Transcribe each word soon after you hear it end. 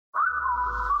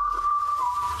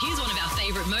Here's one of our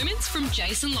favourite moments from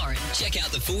Jason Lauren. Check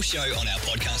out the full show on our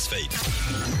podcast feed.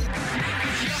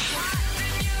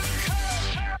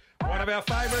 One of our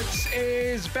favourites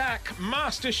is back.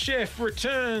 Masterchef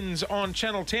returns on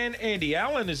Channel 10. Andy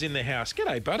Allen is in the house.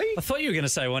 G'day, buddy. I thought you were going to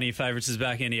say one of your favourites is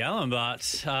back, Andy Allen,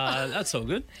 but that's all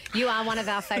good. You are one of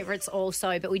our favourites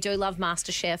also, but we do love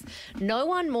MasterChef. No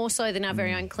one more so than our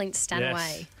very own Clint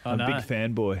Stanaway. Yes, I'm a big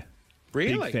fanboy.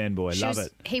 Really? Big fanboy. Love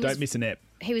it. Don't miss an ep.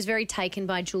 He was very taken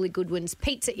by Julie Goodwin's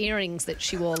pizza earrings that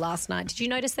she wore last night. Did you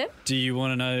notice them? Do you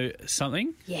want to know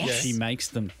something? Yes. She makes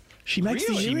them. She makes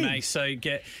the earrings. So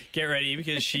get ready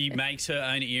because she makes her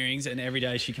own earrings and every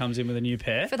day she comes in with a new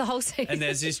pair. For the whole season. And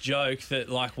there's this joke that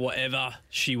like whatever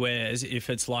she wears, if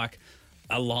it's like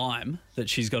a lime that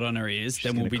she's got on her ears,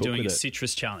 then we'll be doing a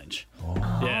citrus challenge. Oh.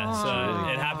 Yeah, so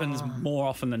it happens more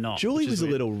often than not. Julie was a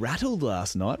little rattled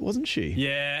last night, wasn't she?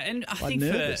 Yeah, and I think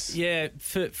nervous.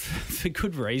 for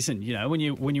good reason. You know, when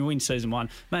you win season 1,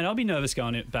 mate, I'll be nervous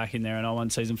going back in there, and I won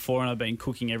season 4, and I've been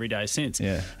cooking every day since.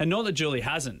 Yeah, and not that Julie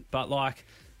hasn't, but like.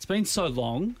 It's been so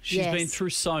long. She's been through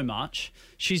so much.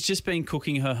 She's just been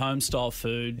cooking her home-style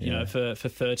food, you know, for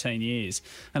 13 years.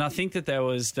 And I think that there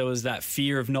was that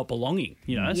fear of not belonging,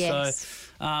 you know.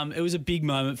 Yes. So it was a big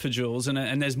moment for Jules,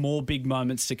 and there's more big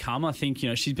moments to come. I think, you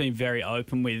know, she's been very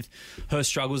open with her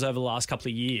struggles over the last couple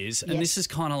of years. And this is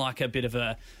kind of like a bit of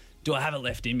a, do I have it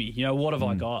left in me? You know, what have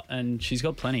I got? And she's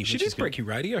got plenty. She did Breaky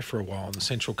Radio for a while on the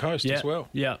Central Coast as well.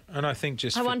 Yeah. And I think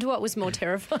I wonder what was more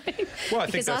terrifying. Well, I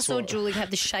think because I saw Julie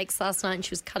have the shakes last night and she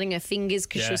was cutting her fingers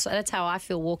because that's how I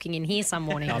feel walking in here some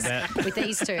mornings with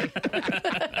these two.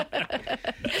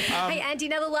 Hey, Andy,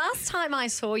 now the last time I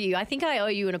saw you, I think I owe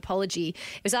you an apology.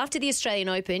 It was after the Australian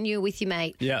Open. You were with your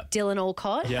mate, Dylan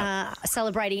Alcott,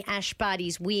 celebrating Ash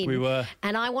Barty's win. We were.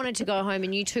 And I wanted to go home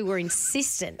and you two were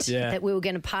insistent that we were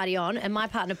going to party on. And my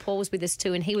partner Paul was with us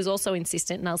too and he was also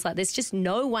insistent. And I was like, there's just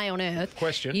no way on earth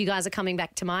you guys are coming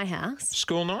back to my house.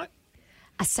 School night?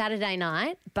 A Saturday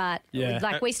night, but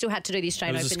we still had to do the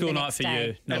Australian Open. It was a school night for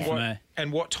you, not for me.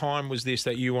 And what time was this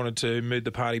that you wanted to move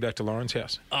the party back to Lauren's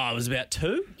house? Oh, it was about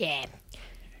 2. Yeah.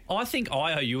 I think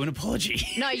I owe you an apology.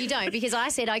 No, you don't, because I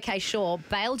said, okay, sure,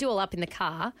 bailed you all up in the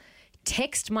car,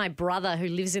 text my brother who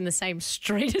lives in the same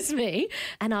street as me,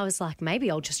 and I was like,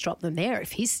 maybe I'll just drop them there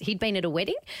if he'd been at a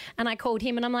wedding. And I called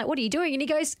him and I'm like, what are you doing? And he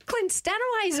goes, Clint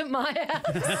Stanaway's at my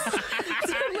house.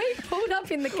 So we pulled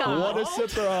up in the car. What a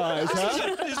surprise,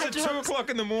 huh? It's at 2 o'clock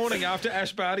in the morning after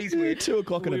Ash Barty's win. 2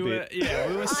 o'clock in a bit.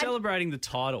 We were celebrating the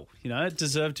title. You know, it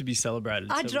deserved to be celebrated.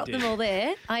 I dropped them all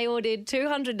there. I ordered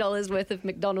 $200 worth of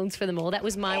McDonald's for them all. That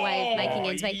was my way of making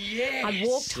ends meet. Yes. I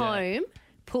walked home,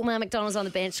 put my McDonald's on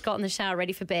the bench, got in the shower,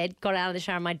 ready for bed, got out of the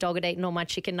shower, and my dog had eaten all my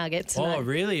chicken nuggets.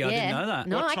 Really? I didn't know that.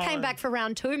 No, I came back for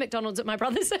round 2 McDonald's at my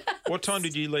brother's house. What time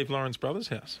did you leave Lauren's brother's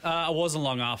house? It wasn't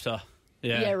long after.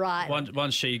 Yeah, right.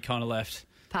 Once she kind of left,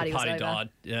 the party died.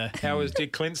 Yeah.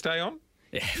 Did Clint stay on?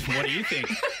 Yeah. What do you think?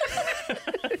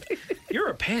 You're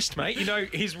a pest, mate. You know,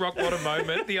 his rock bottom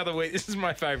moment the other week, this is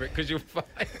my favourite because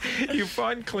you'll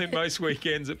find Clint most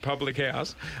weekends at Public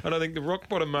House. And I think the rock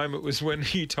bottom moment was when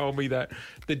he told me that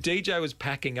the DJ was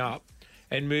packing up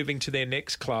and moving to their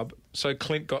next club. So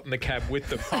Clint got in the cab with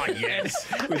them. Oh, yes.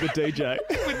 With the DJ.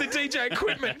 With the DJ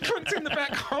equipment. Clint's in the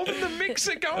back holding the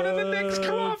mixer going to the next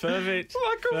club. Perfect.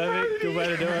 Like a roadie. Good way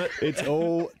to do it. It's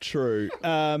all true.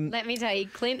 Let me tell you,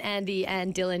 Clint, Andy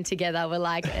and Dylan together were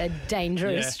like a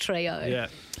dangerous trio. Yeah.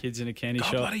 Kids in a candy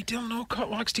shop. Bloody Dylan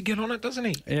Alcott likes to get on it, doesn't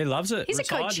he? Yeah, he loves it. He's at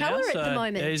Coachella at the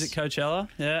moment. Yeah, he's at Coachella.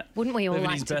 Yeah. Wouldn't we all living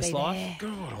like his to best be life. there?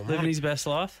 God, Oh, living his best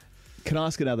life. Can I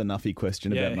ask another nuffy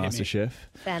question about MasterChef?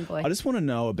 Fanboy. I just want to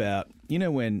know about, you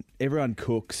know, when everyone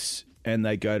cooks and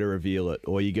they go to reveal it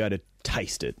or you go to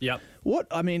taste it. Yep.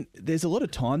 There's a lot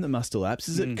of time that must elapse.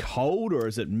 Is it cold or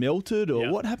is it melted or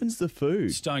what happens to the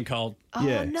food? Stone cold.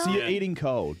 Yeah. no. So you're eating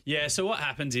cold. Yeah, so what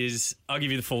happens is, I'll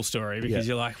give you the full story because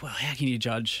you're like, well, how can you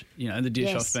judge, the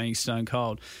dish off being stone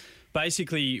cold?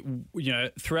 Basically,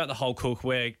 throughout the whole cook,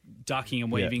 we're ducking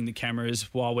and weaving the cameras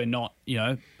while we're not,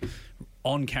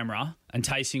 on camera and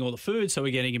tasting all the food, so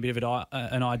we're getting a bit of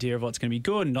an idea of what's going to be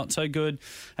good and not so good.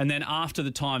 And then after the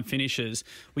time finishes,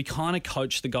 we kind of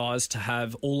coach the guys to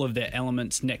have all of their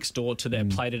elements next door to their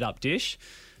plated up dish.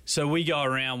 So we go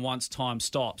around once time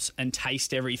stops and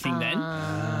taste everything then,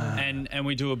 and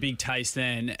we do a big taste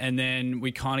then, and then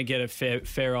we kind of get a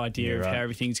fair idea of how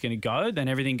everything's going to go. Then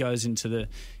everything goes into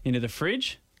the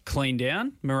fridge. Clean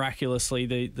down. Miraculously,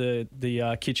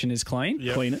 the kitchen is clean.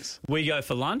 Yep. Cleaners. We go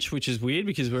for lunch, which is weird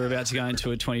because we're about to go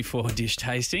into a 24-dish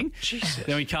tasting. Jesus.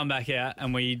 Then we come back out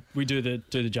and we do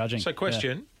the judging. So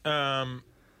question,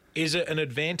 Is it an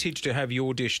advantage to have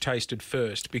your dish tasted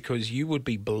first because you would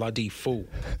be bloody full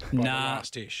by the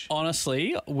last dish?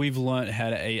 Honestly, we've learnt how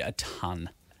to eat a ton.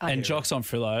 And Jock's on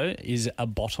Frillo is a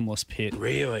bottomless pit.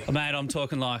 Really? Mate, I'm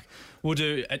talking like we'll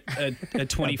do a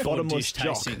 24 dish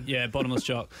tasting. Yeah, bottomless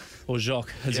Jock. Or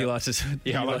Jock, as he likes to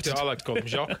Yeah, I like to call him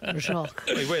Jock. Jock.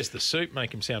 Hey, where's the soup?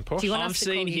 Make him sound posh. Do you want I've us to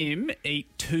call seen you- him eat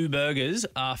 2 burgers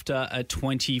after a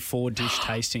 24 dish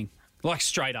tasting. Like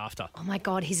straight after. Oh my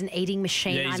God, he's an eating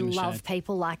machine. Yeah, I he's a love machine.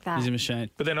 people like that. He's a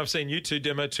machine. But then I've seen you two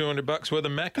demo $200 worth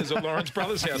of Macca's at Lawrence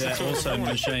Brothers' house. Yeah, That's all also I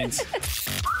want. machines.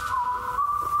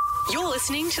 You're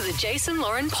listening to the Jason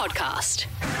Lauren podcast.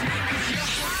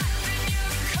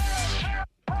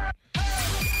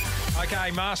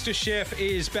 Okay, Masterchef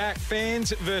is back.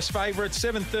 Fans versus favourites,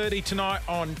 7:30 tonight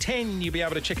on 10. You'll be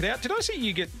able to check it out. Did I see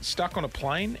you get stuck on a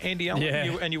plane, Andy Allen?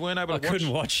 Yeah. And you weren't able to I watch? couldn't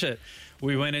watch it.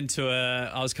 We went into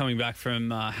I was coming back from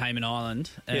Hayman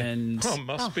Island and... Oh,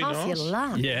 must be half nice. your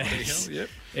lunch. Yeah, Yep.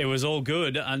 it was all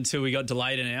good until we got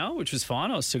delayed an hour, which was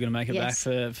fine. I was still going to make it Yes.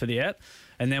 back for the app.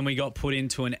 And then we got put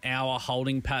into an hour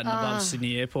holding pattern above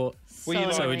Sydney Airport. Were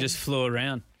you So we like, just flew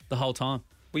around the whole time.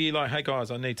 were you like, hey guys,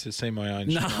 I need to see my own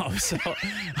No, show? so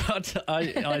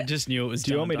I just knew it was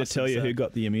Do you want me to tell you who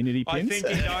got the immunity I pins? think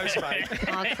he knows, mate.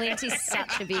 Oh, Clint is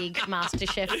such a big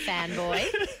MasterChef fanboy.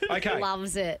 Okay.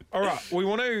 Loves it. All right, we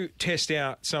want to test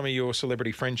out some of your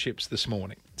celebrity friendships this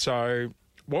morning. So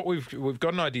what we've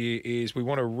got an idea is we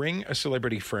want to ring a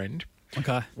celebrity friend.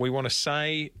 Okay. We want to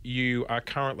say you are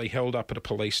currently held up at a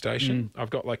police station. I've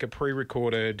got like a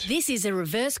pre-recorded, This is a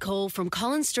reverse call from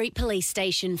Collins Street Police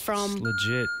Station from...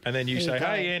 Legit. and then you say, you go.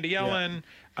 hey, Andy Allen.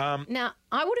 Now,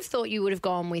 I would have thought you would have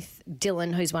gone with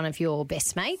Dylan, who's one of your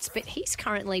best mates, but he's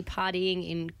currently partying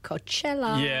in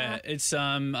Coachella. Yeah, it's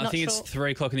I think it's sure.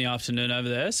 3 o'clock in the afternoon over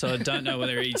there, so I don't know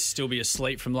whether he'd still be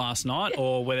asleep from last night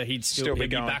or whether he'd Still be he'd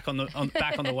be going. back on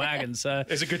the wagon. So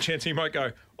There's a good chance he might go,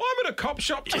 I'm at a cop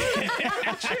shop too.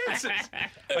 Chances.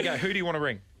 Okay, who do you want to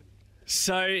ring?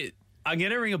 So I'm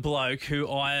going to ring a bloke who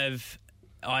I've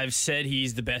said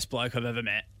he's the best bloke I've ever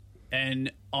met.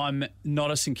 And I'm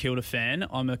not a St Kilda fan.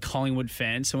 I'm a Collingwood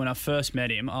fan. So when I first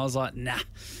met him, I was like, nah,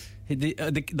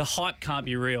 the hype can't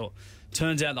be real.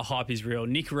 Turns out the hype is real.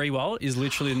 Nick Rewald is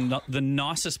literally the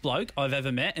nicest bloke I've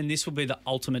ever met, and this will be the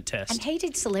ultimate test. And he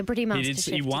did Celebrity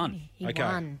MasterChef. He won. didn't He Okay.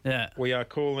 won. Yeah, We are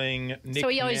calling Nick So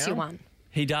he owes now. you one.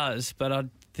 he does, but I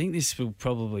think this will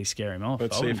probably scare him off.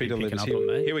 Let's I see if wouldn't he be picking delivers. up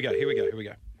on me. Here we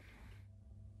go.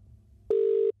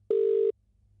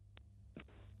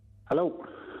 Hello.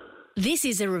 This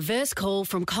is a reverse call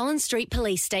from Collins Street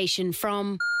Police Station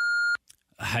from...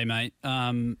 Hey, mate.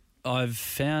 I've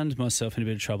found myself in a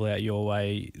bit of trouble out your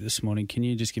way this morning. Can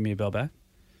you just give me a bell back?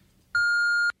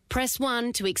 Press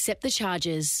 1 to accept the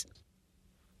charges.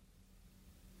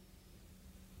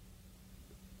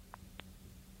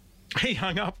 He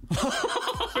hung up.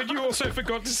 But you also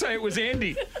forgot to say it was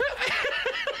Andy.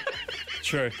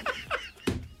 True.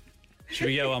 Should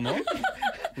we go one more?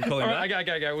 We'll call him All back. right,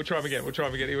 okay. We'll try him again.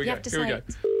 Here we You go. have to Here we say go.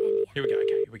 it's Here we go. Okay,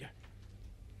 here we go.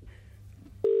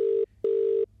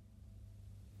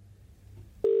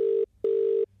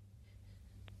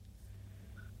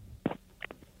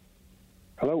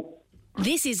 Hello.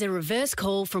 This is a reverse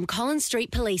call from Collins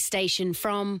Street Police Station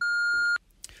from...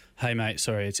 Hey, mate.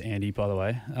 Sorry, it's Andy, by the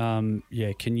way.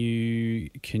 Yeah, can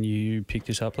you pick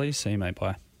this up, please? See you, mate.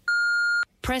 Bye.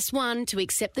 Press 1 to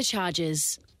accept the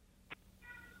charges.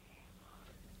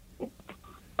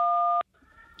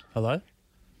 Hello?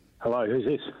 Hello, who's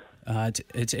this?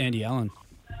 It's Andy Allen.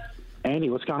 Andy,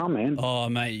 what's going on, man? Oh,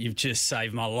 mate, you've just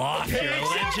saved my life. You're a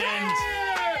legend.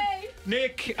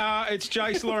 Nick, it's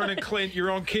Jace, Lauren and Clint.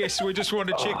 You're on KISS. We just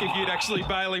wanted to check if you'd actually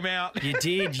bail him out. You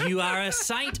did. You are a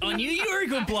saint. I knew you were a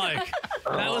good bloke.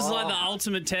 That was like the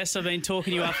ultimate test. I've been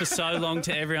talking you up for so long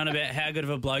to everyone about how good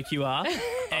of a bloke you are,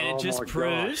 and it just my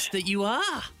proves that you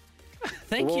are.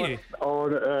 Thank you. What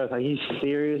on earth? Are you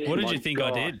serious? What did My you think I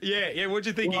God. did? Yeah. What'd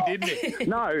you think he did, Nick?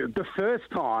 No, the first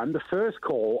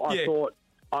call, I Yeah. thought,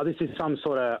 oh, this is some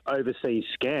sort of overseas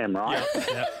scam, right?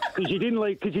 Because you didn't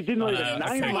leave a name.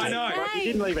 I mate. know. Like, you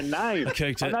didn't leave a name. I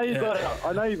cooked it,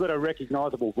 I know you've got a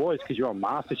recognisable voice because you're on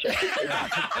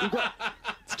MasterChef.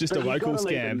 It's just a But you've local got to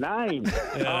leave a scam. name.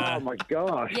 Oh my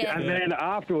gosh! Yeah. And then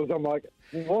afterwards, I'm like,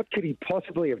 what could he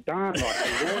possibly have done?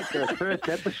 Like, the first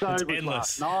episode was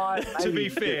endless. last night. To Maybe be he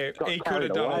fair, got he could carried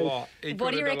have done away. a lot.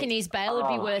 What do you reckon his bail would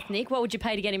be worth, Nick? What would you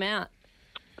pay to get him out?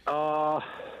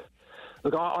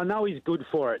 Look, I know he's good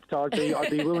for it, so I'd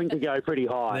be willing to go pretty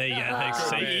high. There you go. Thanks.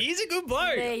 See, he's a good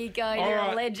bloke. There you go. You're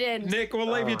a legend. Nick, we'll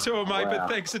leave you to it, mate, but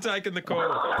thanks for taking the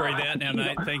call. Breathe out now,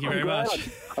 mate. Thank you very much.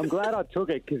 I'm glad I took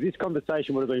it because this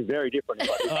conversation would have been very different.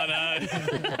 I know.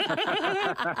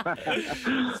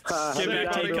 Get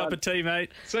back to your cup of tea,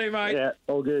 mate. See you, mate. Yeah,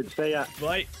 all good. See ya.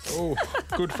 Bye. Oh,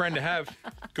 good friend to have.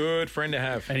 Good friend to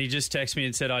have. And he just texted me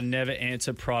and said, I never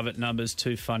answer private numbers.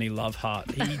 Too funny, love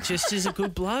heart. He just is a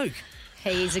good bloke.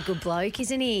 He's a good bloke,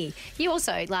 isn't he? He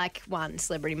also, won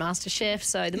Celebrity Masterchef,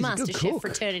 so the He's a good Masterchef cook.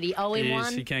 fraternity owe him He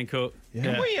one. can cook.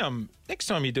 Can we, next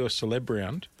time you do a celeb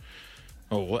round,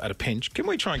 or at a pinch, can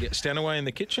we try and get Stanaway in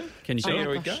the kitchen? Can you see Here it?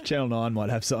 we go. Channel 9 might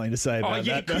have something to say about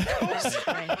that. of course.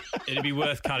 It'd be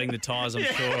worth cutting the ties, I'm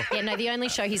sure. Yeah, no, the only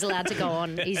show he's allowed to go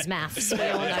on is MAFS. We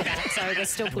all know that, so we're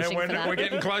still pushing for And that. we're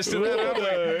getting close to that, aren't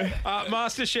we?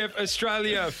 MasterChef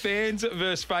Australia, fans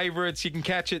versus favourites. You can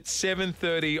catch it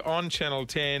 7:30 on Channel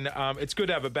 10. It's good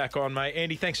to have it back on, mate.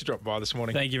 Andy, thanks for dropping by this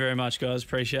morning. Thank you very much, guys.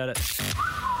 Appreciate it.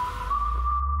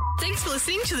 Thanks for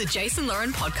listening to the Jason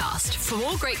Lauren podcast. For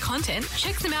more great content,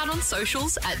 check them out on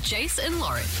socials at Jason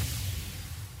Lauren.